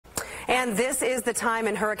And this is the time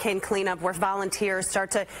in hurricane cleanup where volunteers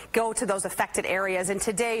start to go to those affected areas. And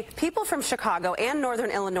today, people from Chicago and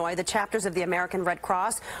Northern Illinois, the chapters of the American Red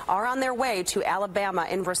Cross, are on their way to Alabama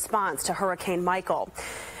in response to Hurricane Michael.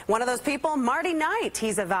 One of those people, Marty Knight,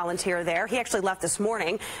 he's a volunteer there. He actually left this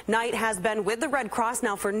morning. Knight has been with the Red Cross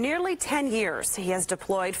now for nearly 10 years. He has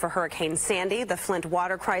deployed for Hurricane Sandy, the Flint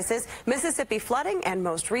water crisis, Mississippi flooding, and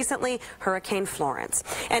most recently, Hurricane Florence.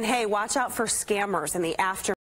 And hey, watch out for scammers in the aftermath.